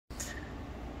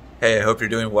Hey, I hope you're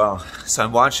doing well. So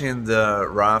I'm watching the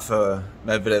Rafa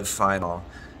Medvedev final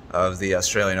of the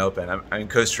Australian Open. I'm in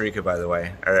Costa Rica, by the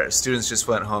way. Our students just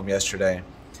went home yesterday,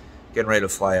 getting ready to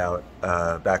fly out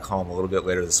back home a little bit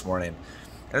later this morning.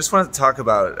 I just wanted to talk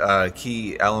about a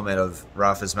key element of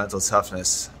Rafa's mental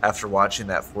toughness after watching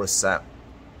that fourth set.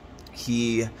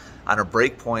 He, on a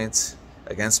break point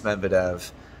against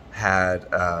Medvedev, had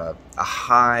a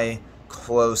high,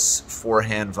 close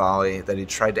forehand volley that he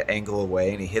tried to angle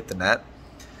away, and he hit the net.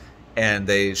 And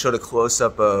they showed a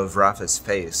close-up of Rafa's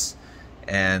face,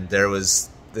 and there was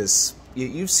this,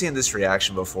 you've seen this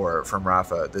reaction before from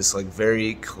Rafa, this like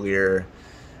very clear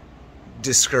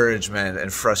discouragement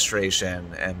and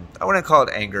frustration, and I wouldn't call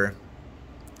it anger.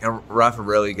 Rafa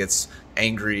rarely gets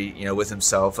angry, with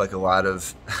himself like a lot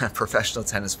of professional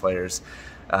tennis players,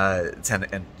 and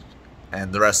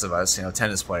the rest of us,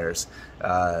 tennis players,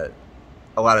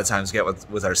 a lot of times get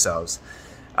with ourselves.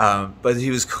 But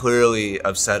he was clearly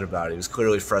upset about it. He was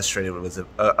clearly frustrated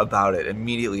about it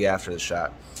immediately after the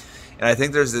shot. And I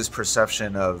think there's this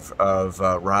perception of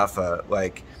Rafa,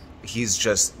 like he's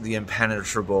just the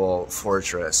impenetrable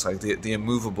fortress, like the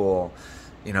immovable,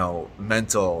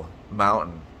 mental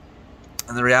mountain.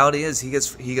 And the reality is he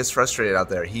gets frustrated out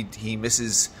there. He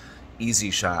misses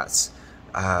easy shots.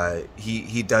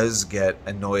 He does get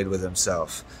annoyed with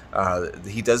himself.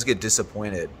 He does get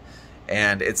disappointed,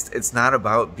 and it's not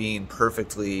about being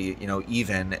perfectly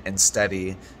even and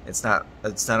steady. It's not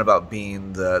about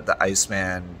being the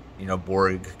Iceman,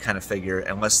 Borg kind of figure,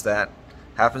 unless that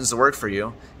happens to work for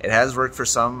you. It has worked for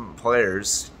some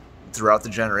players throughout the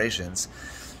generations,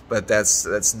 but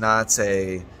that's not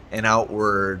an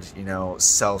outward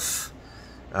self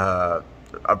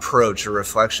approach or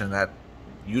reflection that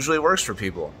usually works for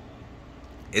people.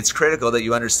 It's critical that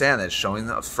you understand that showing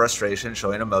frustration,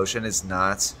 showing emotion it's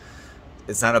not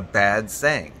a bad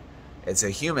thing. It's a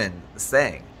human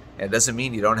thing. And it doesn't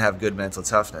mean you don't have good mental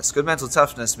toughness. Good mental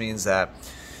toughness means that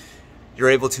you're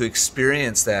able to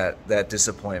experience that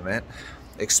disappointment,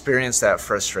 experience that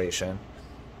frustration,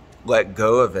 let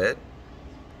go of it,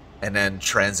 and then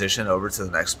transition over to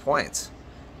the next point.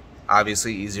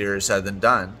 Obviously easier said than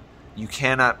done. You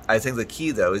cannot, I think the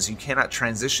key though is you cannot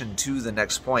transition to the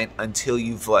next point until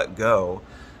you've let go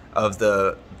of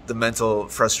the mental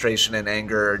frustration and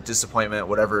anger, disappointment,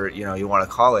 whatever you want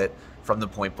to call it, from the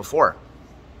point before.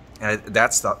 And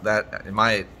that in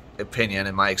my opinion,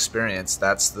 in my experience,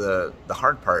 that's the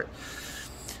hard part.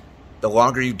 The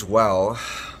longer you dwell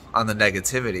on the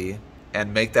negativity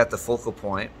and make that the focal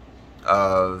point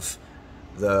of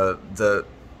the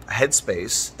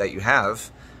headspace that you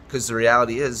have, because the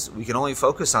reality is we can only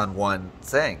focus on one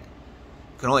thing.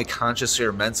 We can only consciously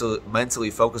or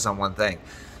mentally focus on one thing.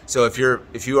 So if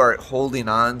you are holding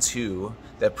on to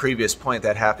that previous point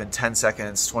that happened 10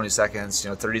 seconds, 20 seconds,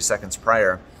 30 seconds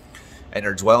prior, and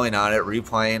you're dwelling on it,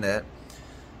 replaying it,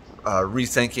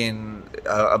 rethinking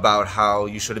about how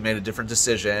you should have made a different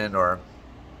decision, or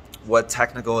what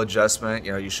technical adjustment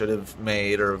you should have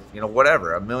made, or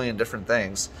whatever, a million different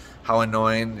things, how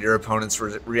annoying your opponent's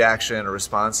reaction or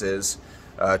response is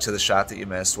to the shot that you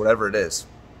missed, whatever it is.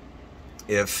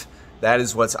 If that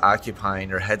is what's occupying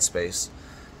your headspace,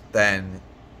 then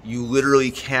you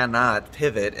literally cannot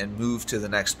pivot and move to the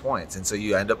next point. And so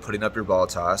you end up putting up your ball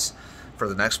toss for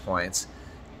the next point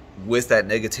with that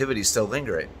negativity still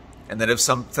lingering. And then if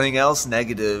something else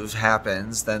negative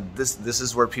happens, then this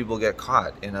is where people get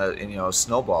caught in a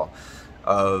snowball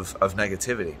of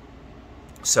negativity.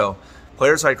 So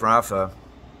players like Rafa,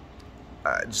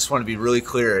 I just want to be really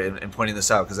clear in pointing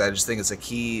this out, because I just think it's a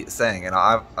key thing, and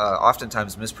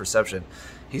oftentimes misperception.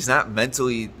 He's not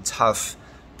mentally tough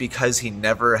because he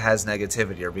never has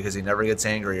negativity, or because he never gets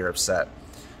angry or upset,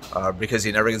 because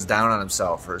he never gets down on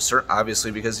himself, or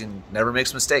obviously because he never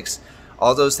makes mistakes.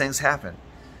 All those things happen.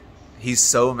 He's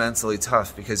so mentally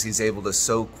tough because he's able to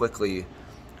so quickly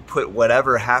put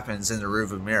whatever happens in the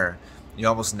rearview mirror. You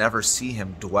almost never see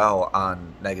him dwell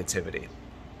on negativity.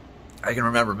 I can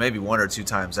remember maybe one or two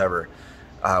times ever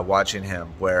watching him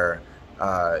where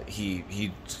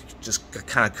he just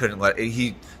kind of couldn't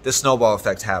the snowball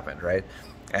effect happened, right?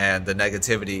 And the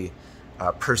negativity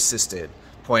persisted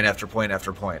point after point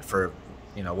after point for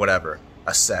whatever,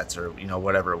 a set, or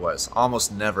whatever it was.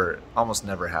 Almost never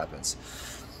happens.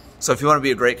 So if you want to be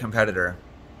a great competitor,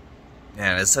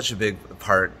 and it's such a big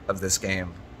part of this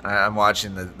game. I'm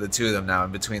watching the two of them now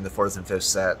in between the fourth and fifth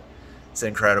set. It's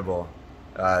incredible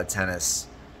tennis.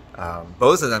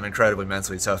 Both of them incredibly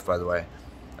mentally tough, by the way.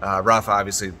 Rafa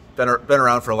obviously been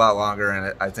around for a lot longer,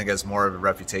 and I think has more of a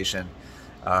reputation.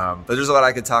 But there's a lot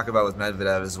I could talk about with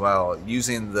Medvedev as well,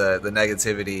 using the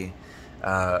negativity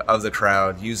of the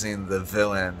crowd, using the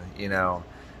villain,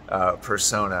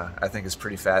 persona, I think is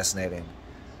pretty fascinating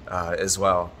as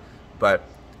well. But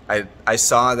I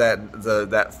saw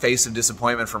that face of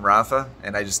disappointment from Rafa,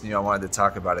 and I just knew I wanted to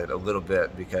talk about it a little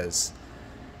bit, because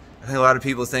I think a lot of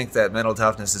people think that mental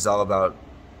toughness is all about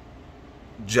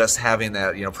just having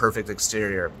that perfect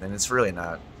exterior, and it's really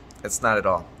not. It's not at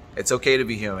all. It's okay to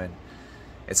be human.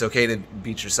 It's okay to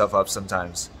beat yourself up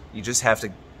sometimes. You just have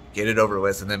to get it over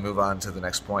with and then move on to the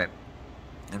next point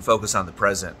and focus on the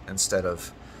present instead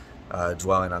of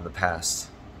dwelling on the past.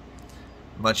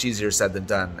 Much easier said than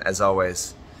done, as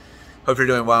always. Hope you're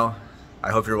doing well. I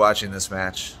hope you're watching this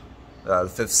match. The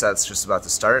 5th set's just about to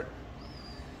start.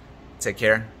 Take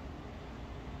care.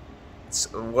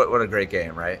 What a great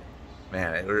game, right?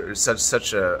 Man, it's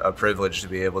such a privilege to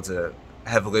be able to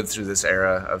have lived through this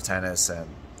era of tennis, and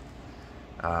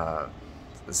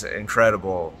this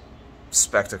incredible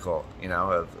spectacle,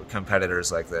 of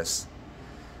competitors like this.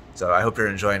 So I hope you're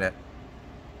enjoying it.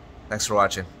 Thanks for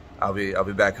watching. I'll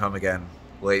be back home again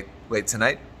late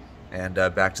tonight, and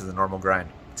back to the normal grind.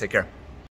 Take care.